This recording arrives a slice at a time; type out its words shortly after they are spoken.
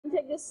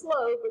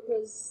slow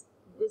because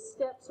the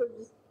steps are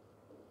just,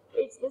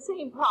 it's the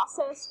same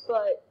process,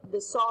 but the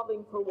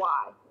solving for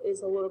y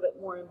is a little bit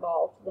more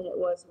involved than it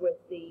was with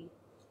the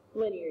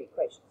linear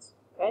equations.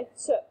 Okay,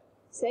 so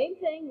same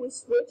thing, we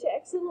switch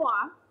x and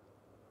y.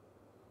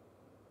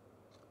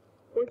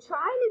 We're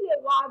trying to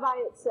get y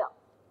by itself.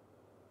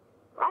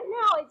 Right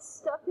now it's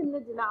stuck in the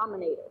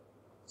denominator.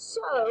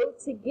 So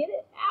to get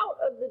it out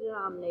of the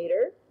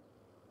denominator,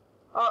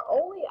 our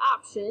only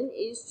option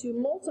is to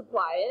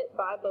multiply it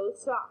by both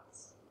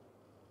sides.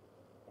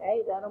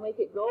 Okay, that'll make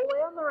it go away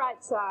on the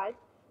right side.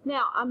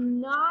 Now,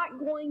 I'm not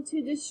going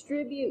to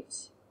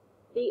distribute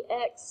the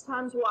x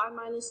times y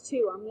minus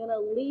 2. I'm going to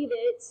leave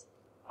it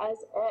as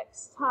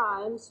x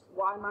times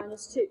y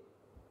minus 2.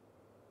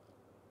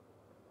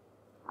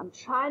 I'm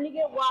trying to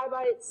get y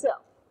by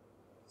itself.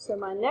 So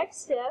my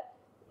next step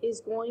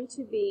is going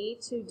to be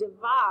to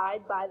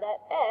divide by that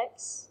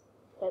x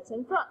that's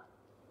in front.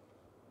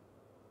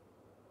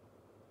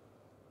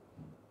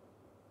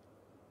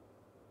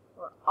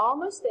 We're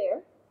almost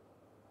there.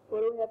 What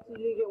do we have to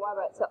do to get y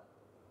by itself?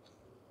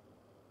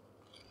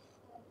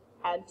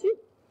 Add 2.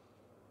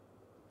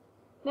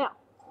 Now,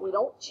 we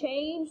don't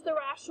change the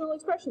rational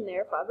expression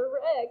there. 5 over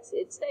x,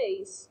 it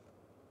stays.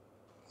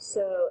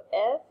 So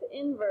f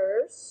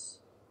inverse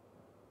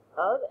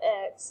of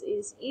x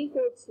is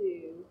equal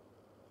to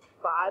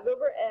 5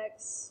 over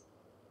x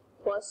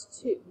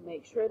plus 2.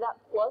 Make sure that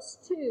plus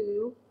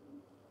 2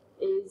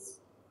 is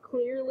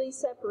clearly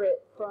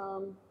separate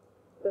from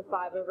the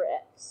 5 over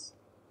x.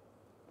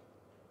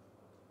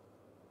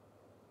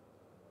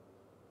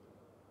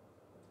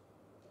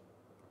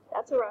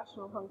 That's a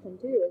rational function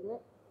too, isn't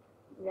it?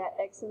 We got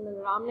x in the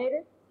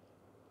denominator.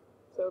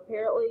 So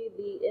apparently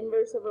the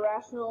inverse of a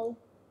rational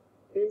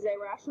is a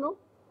rational.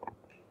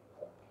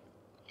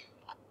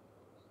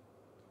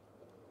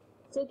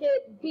 Let's look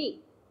at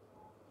b.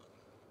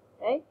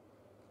 Okay?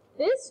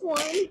 This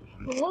one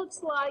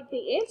looks like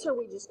the answer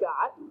we just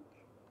got.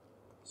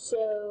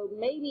 So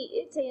maybe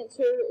its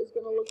answer is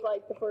going to look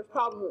like the first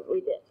problem that we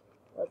did.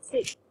 Let's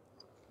see.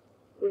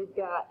 We've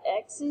got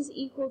x is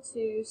equal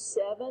to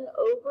 7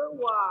 over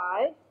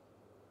y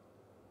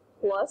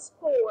plus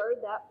 4.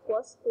 That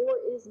plus 4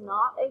 is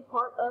not a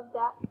part of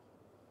that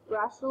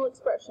rational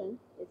expression.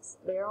 It's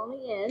there on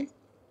the end.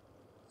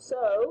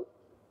 So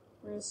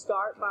we're going to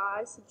start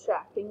by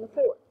subtracting the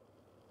 4.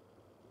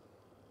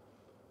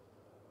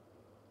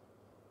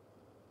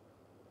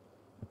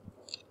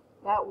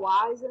 That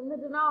y is in the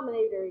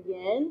denominator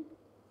again.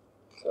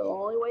 So the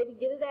only way to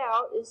get it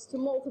out is to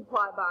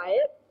multiply by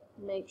it.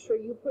 Make sure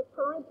you put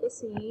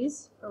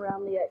parentheses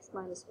around the x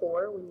minus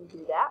 4 when you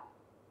do that.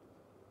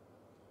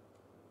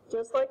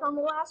 Just like on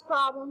the last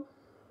problem,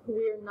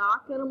 we're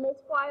not going to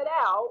multiply it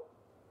out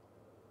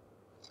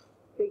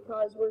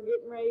because we're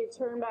getting ready to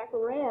turn back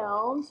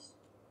around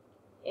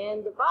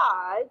and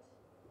divide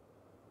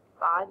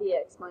by the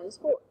x minus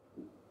 4.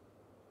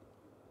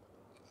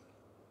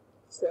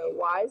 So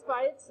y is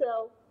by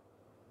itself.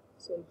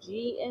 So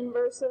g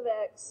inverse of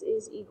x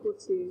is equal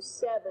to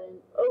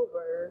 7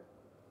 over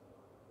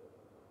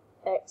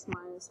x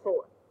minus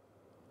 4.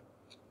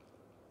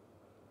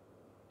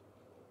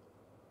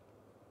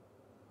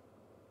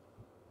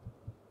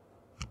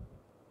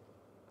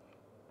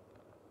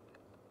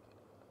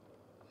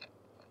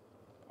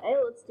 Okay,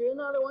 let's do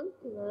another one,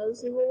 because I know this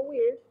is a little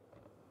weird.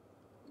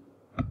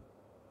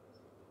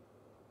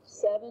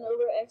 7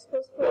 over x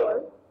plus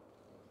 4.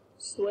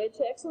 Switch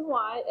x and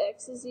y.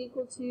 X is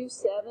equal to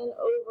 7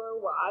 over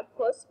y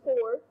plus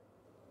 4.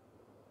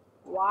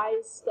 Y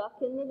is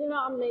stuck in the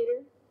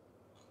denominator.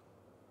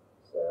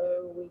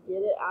 So we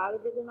get it out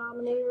of the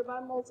denominator by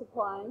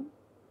multiplying.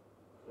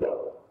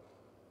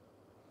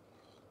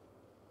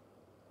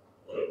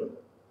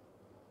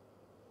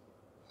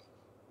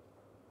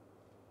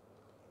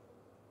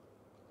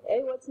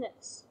 Okay, what's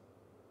next?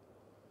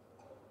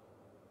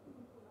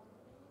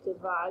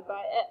 Divide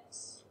by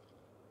x.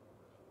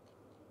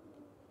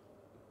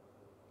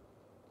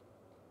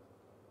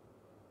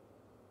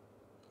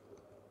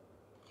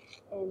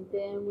 And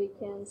then we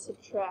can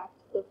subtract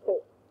the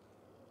 4.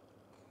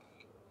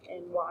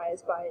 And y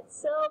is by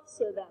itself,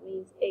 so that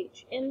means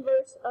h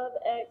inverse of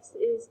x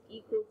is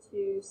equal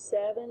to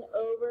 7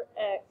 over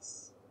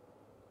x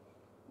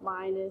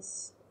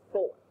minus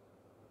 4.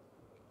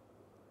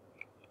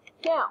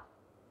 Now,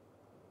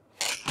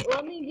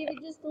 let me give you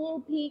just a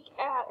little peek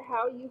at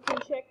how you can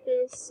check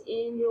this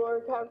in your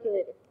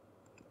calculator.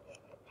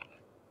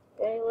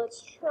 Okay,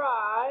 let's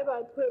try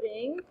by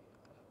putting,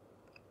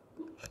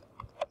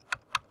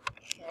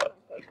 okay,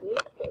 my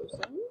calculator's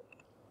frozen.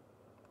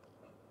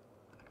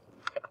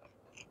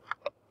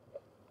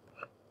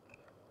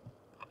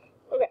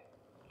 Okay,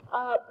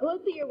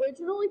 put the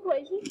original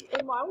equation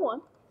in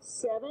y1,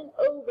 7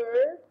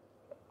 over,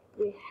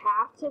 we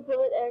have to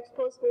put x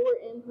plus 4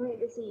 in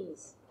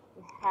parentheses.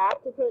 You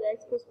have to put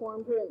x plus 4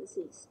 in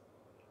parentheses.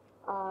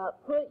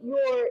 Put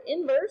your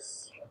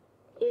inverse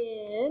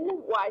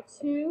in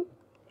y2. You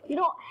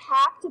don't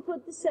have to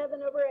put the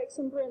 7 over x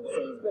in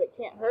parentheses, but it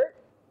can't hurt.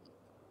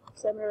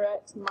 7 over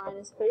x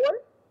minus 4.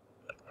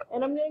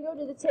 And I'm going to go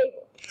to the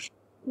table.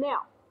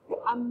 Now,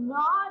 I'm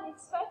not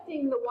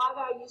expecting the y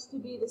values to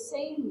be the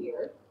same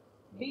here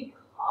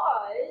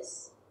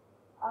because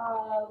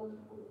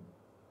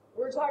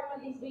we're talking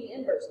about these being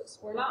inverses.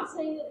 We're not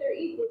saying that they're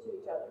equal to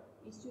each other.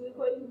 These two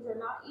equations are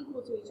not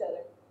equal to each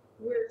other.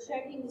 We're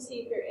checking to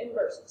see if they're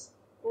inverses.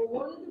 Well,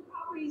 one of the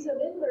properties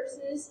of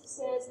inverses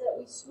says that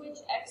we switch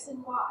x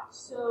and y.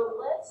 So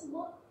let's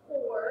look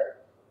for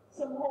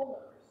some whole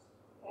numbers,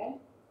 okay?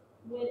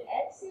 When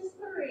x is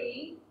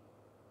 3,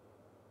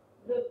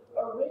 the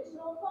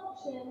original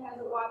function has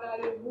a y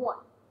value of 1.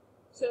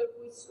 So if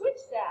we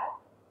switch that,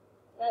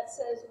 that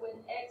says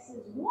when x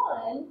is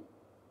 1,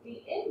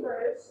 the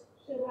inverse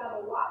should have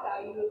a y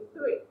value of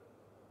 3.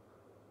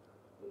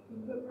 You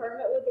can confirm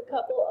it with a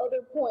couple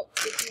other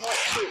points if you want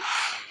to.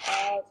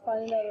 Let's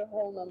find another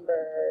whole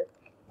number.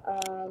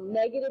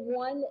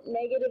 -1,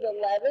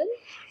 -11.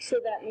 So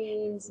that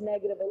means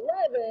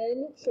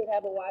 -11 should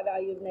have a y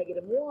value of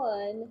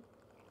 -1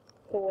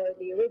 for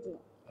the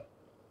original.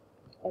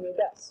 And it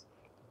does.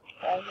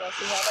 Okay, let's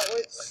see how that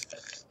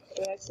works.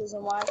 The x's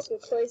and y's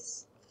switch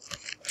place.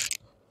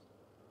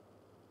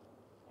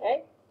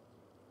 Okay.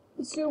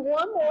 Let's do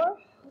one more.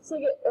 Let's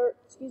look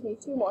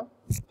at, two more.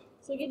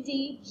 Let's look at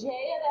D. J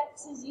of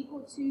x is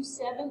equal to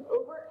 7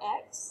 over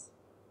x.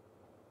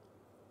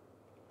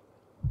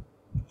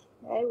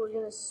 Okay, we're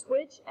going to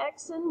switch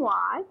x and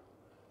y.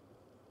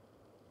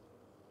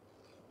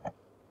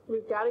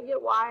 We've got to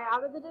get y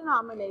out of the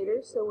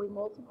denominator, so we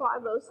multiply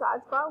both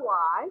sides by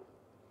y.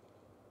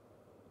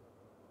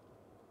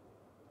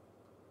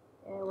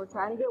 And we're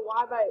trying to get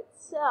y by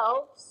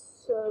itself,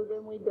 so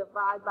then we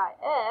divide by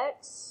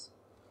x.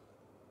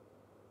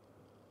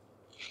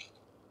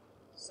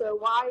 So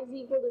y is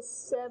equal to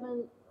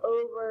 7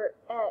 over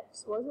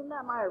x. Wasn't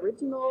that my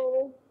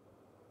original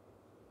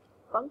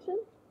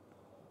function?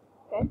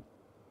 Okay.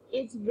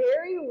 It's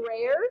very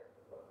rare,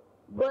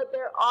 but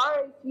there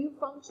are a few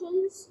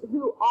functions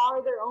who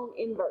are their own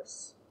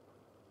inverse.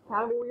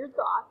 Kind of a weird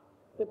thought,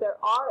 but there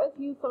are a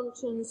few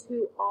functions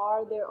who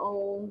are their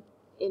own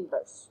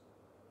inverse.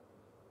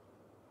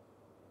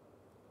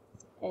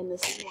 And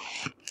this is one.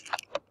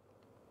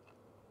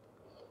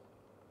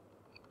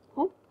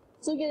 Okay.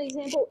 So get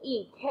example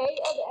E. K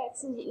of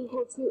x is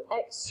equal to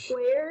x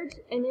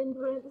squared, and in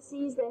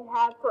parentheses they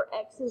have for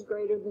x is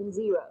greater than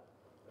 0.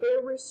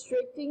 They're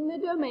restricting the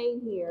domain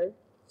here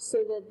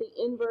so that the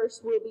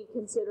inverse will be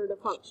considered a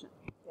function.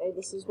 Okay,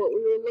 this is what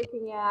we were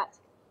looking at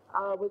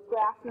with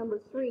graph number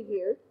 3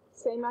 here.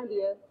 Same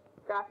idea.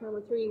 Graph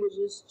number 3 was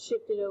just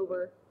shifted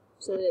over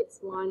so that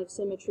its line of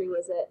symmetry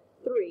was at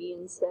 3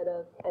 instead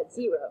of at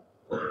 0.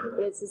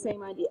 But it's the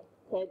same idea.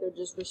 Okay, they're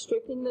just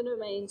restricting the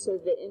domain so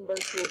the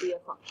inverse will be a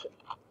function.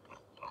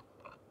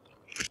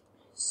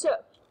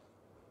 So,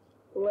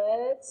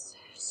 let's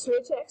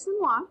switch x and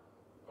y.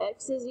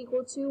 X is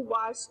equal to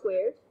y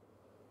squared.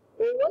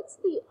 Well, what's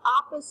the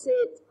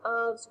opposite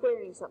of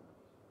squaring something?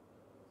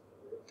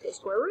 The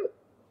square root.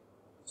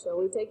 So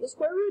we take the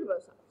square root of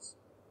both sides.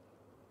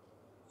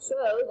 So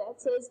that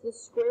says the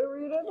square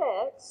root of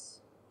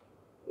x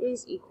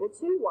is equal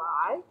to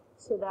y.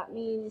 So that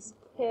means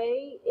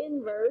k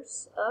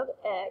inverse of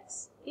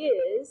x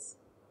is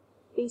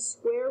the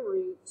square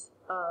root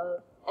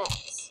of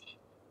x.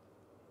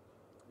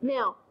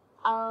 Now,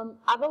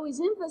 I've always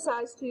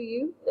emphasized to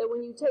you that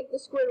when you take the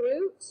square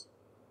root,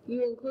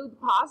 you include the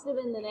positive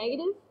and the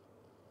negative.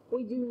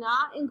 We do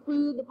not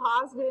include the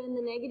positive and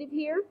the negative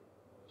here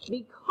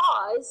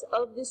because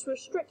of this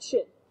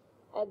restriction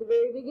at the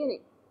very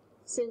beginning.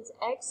 Since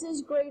x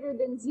is greater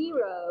than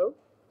 0,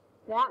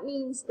 that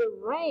means the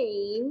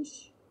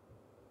range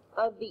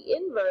of the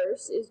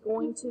inverse is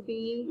going to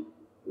be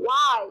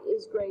y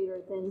is greater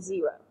than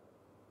 0.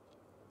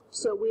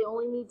 So we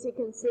only need to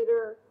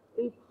consider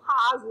the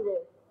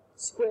positive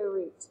square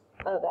root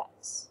of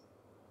x.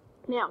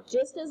 Now,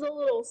 just as a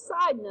little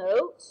side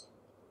note,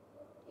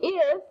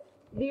 if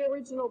the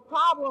original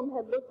problem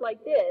had looked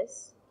like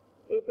this,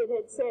 if it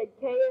had said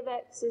k of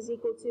x is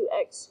equal to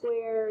x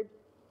squared,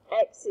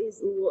 x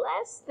is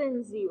less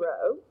than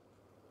 0,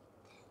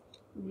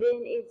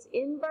 then its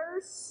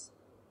inverse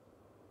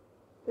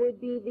would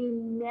be the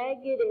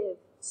negative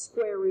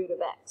square root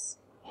of x,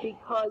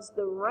 because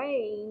the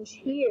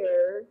range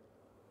here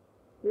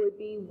would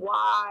be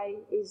y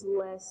is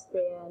less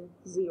than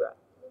 0.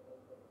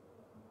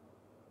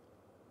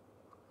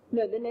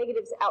 No, the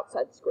negative's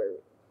outside the square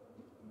root.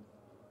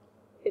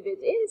 If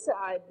it's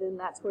inside, then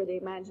that's where the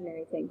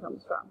imaginary thing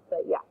comes from.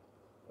 But yeah,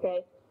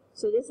 okay.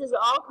 So this is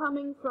all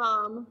coming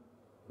from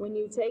when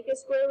you take a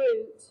square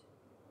root,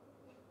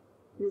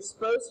 you're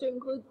supposed to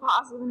include the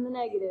positive and the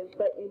negative,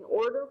 but in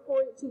order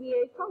for it to be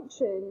a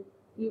function,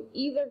 you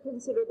either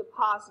consider the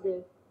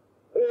positive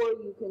or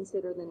you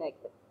consider the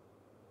negative,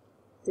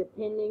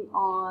 depending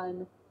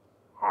on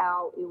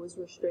how it was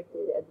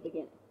restricted at the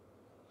beginning.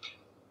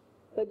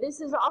 But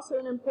this is also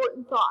an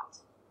important thought.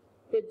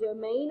 The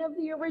domain of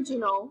the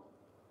original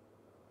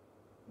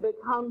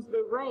becomes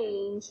the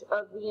range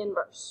of the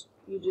inverse.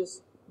 You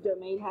just,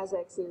 domain has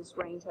x's,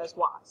 range has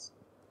y's.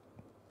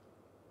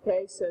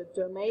 Okay, so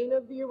domain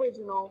of the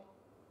original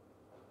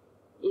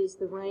is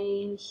the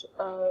range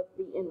of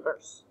the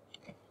inverse.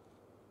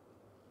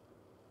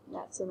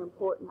 That's an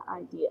important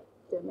idea.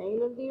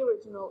 Domain of the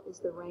original is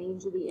the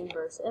range of the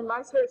inverse, and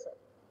vice versa.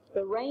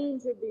 The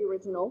range of the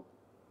original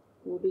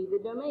will be the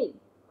domain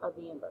of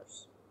the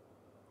inverse.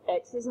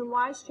 X's and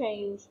Y's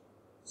change,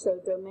 so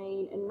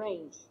domain and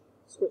range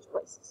switch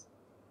places.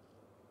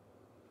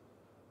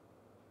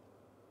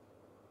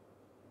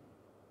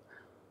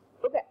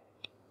 Okay.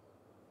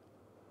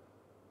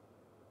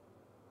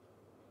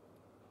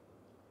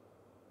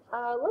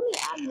 Let me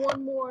add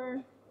one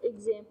more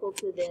example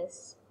to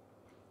this.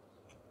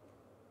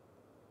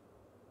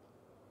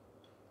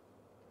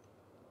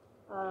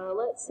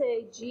 Let's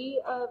say g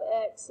of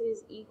x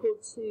is equal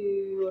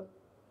to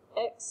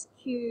x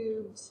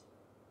cubed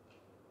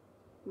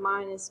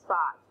minus 5.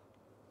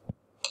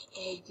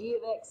 Okay, g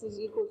of x is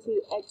equal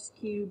to x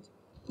cubed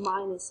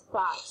minus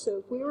 5. So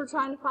if we were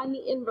trying to find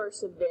the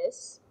inverse of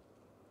this,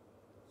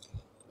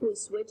 we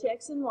switch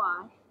x and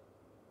y.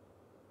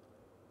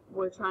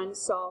 We're trying to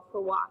solve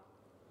for y.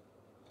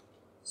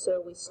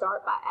 So we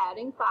start by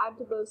adding 5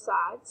 to both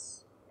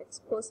sides. X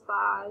plus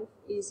 5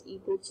 is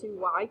equal to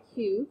y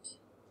cubed.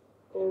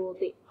 Well,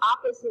 the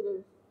opposite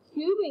of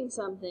cubing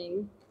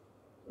something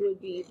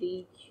would be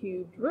the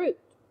cubed root.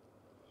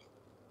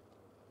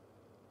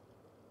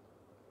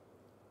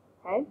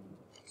 Okay,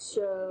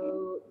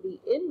 so the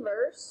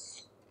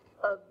inverse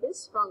of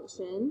this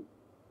function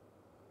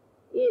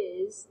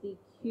is the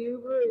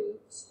cube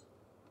root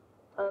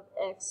of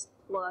x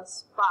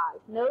plus 5.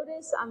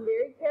 Notice I'm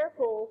very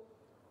careful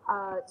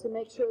to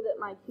make sure that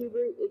my cube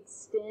root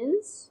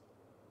extends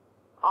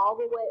all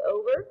the way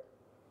over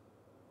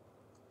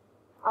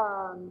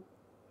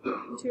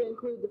to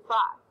include the 5.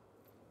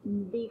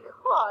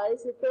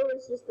 Because if there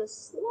was just a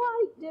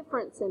slight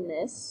difference in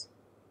this,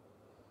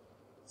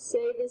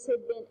 say this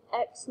had been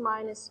x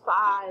minus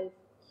 5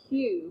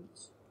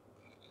 cubed,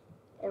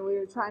 and we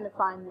were trying to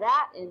find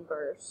that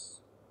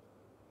inverse,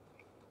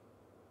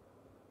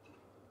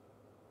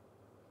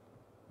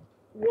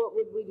 what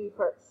would we do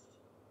first?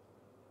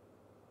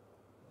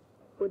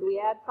 Would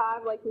we add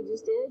 5 like we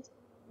just did?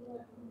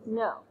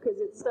 No, because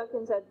it's stuck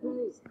inside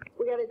the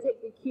we got to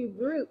take the cubed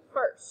root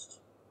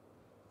first.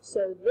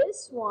 So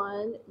this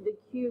one, the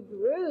cubed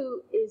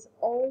root is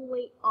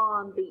only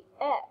on the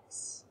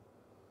x.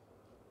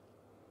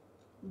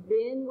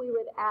 Then we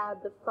would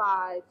add the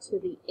 5 to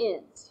the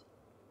end.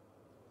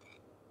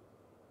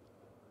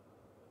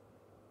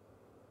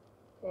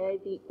 Okay,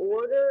 the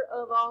order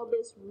of all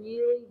this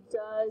really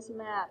does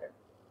matter.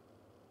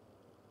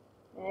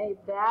 Okay,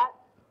 that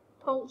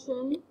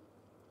function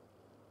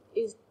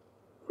is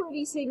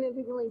pretty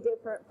significantly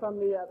different from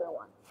the other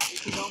one.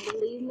 If you don't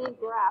believe me,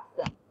 graph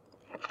them.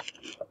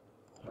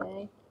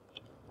 Okay,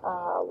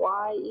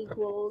 y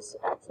equals,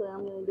 actually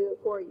I'm going to do it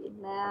for you.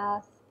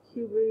 Math,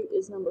 cube root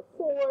is number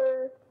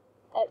 4,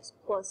 x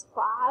plus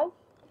 5.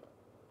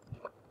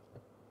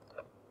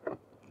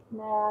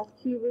 Math,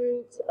 cube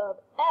root of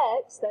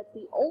x, that's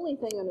the only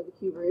thing under the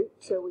cube root,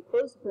 so we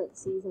close the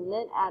parentheses and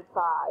then add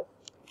 5.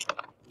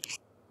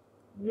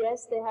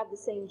 Yes, they have the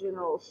same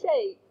general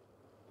shape,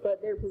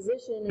 but their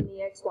position in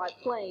the xy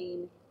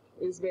plane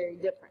is very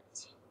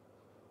different.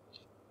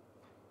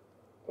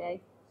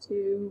 Okay,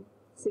 two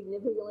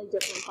significantly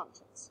different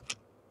functions.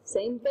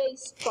 Same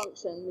base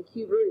function, the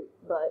cube root,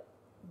 but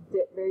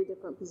very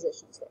different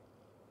positions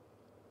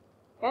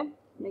there. Okay,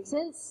 make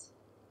sense?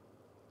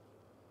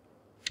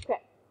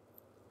 Okay.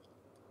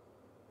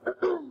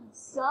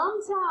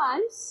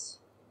 Sometimes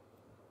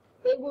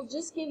they will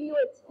just give you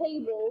a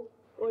table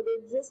or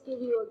they'll just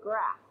give you a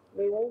graph.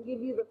 They won't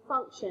give you the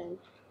function,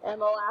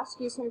 and they'll ask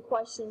you some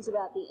questions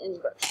about the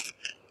inverse.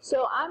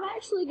 So I'm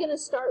actually going to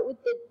start with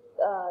the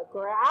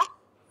graph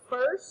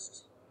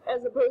first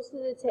as opposed to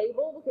the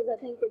table because I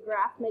think the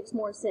graph makes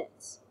more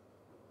sense.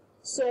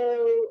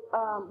 So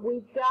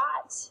we've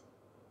got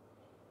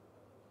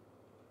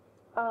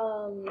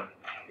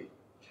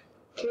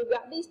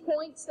these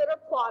points that are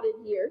plotted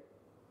here,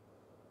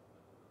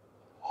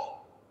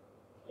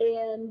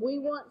 and we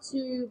want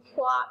to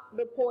plot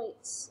the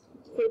points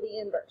for the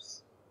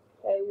inverse.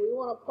 Okay, we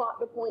want to plot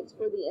the points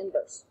for the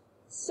inverse.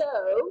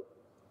 So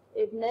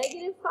if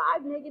negative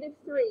 5, negative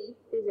 3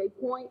 is a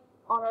point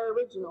on our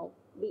original,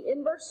 the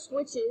inverse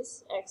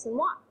switches x and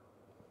y.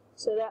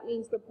 So that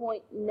means the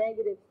point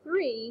negative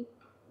 3,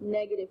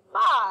 negative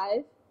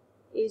 5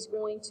 is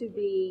going to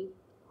be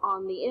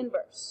on the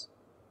inverse.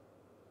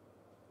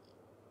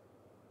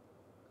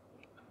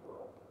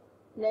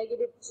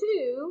 Negative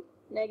 2,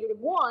 negative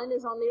 1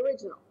 is on the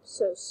original.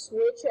 So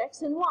switch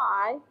x and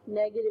y,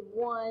 negative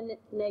 1,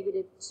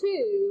 negative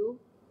 2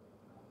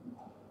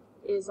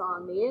 is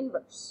on the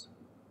inverse.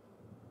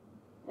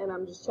 And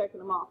I'm just checking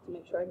them off to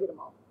make sure I get them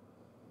all.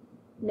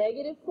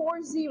 Negative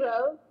 4,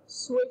 0,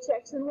 switch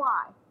x and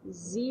y.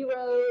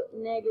 0,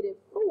 negative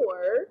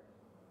 4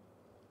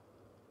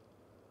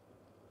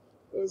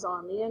 is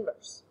on the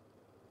inverse.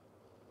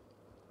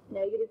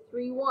 Negative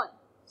 3, 1,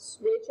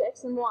 switch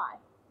x and y.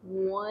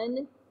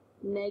 1,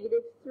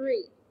 negative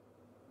 3